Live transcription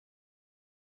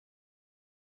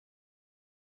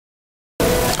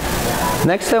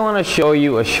Next, I want to show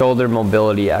you a shoulder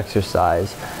mobility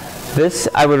exercise. This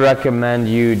I would recommend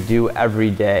you do every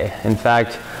day. In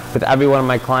fact, with every one of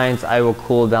my clients, I will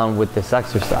cool down with this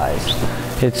exercise.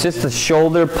 It's just a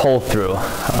shoulder pull through.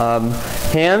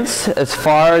 Hands as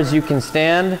far as you can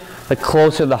stand, the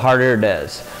closer the harder it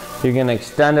is. You're going to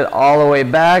extend it all the way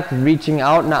back, reaching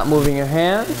out, not moving your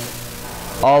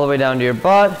hands, all the way down to your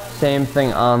butt. Same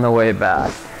thing on the way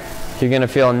back. You're going to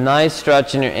feel a nice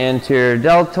stretch in your anterior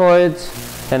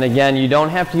deltoids. And again, you don't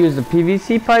have to use the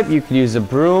PVC pipe. You could use a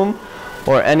broom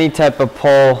or any type of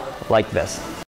pull like this.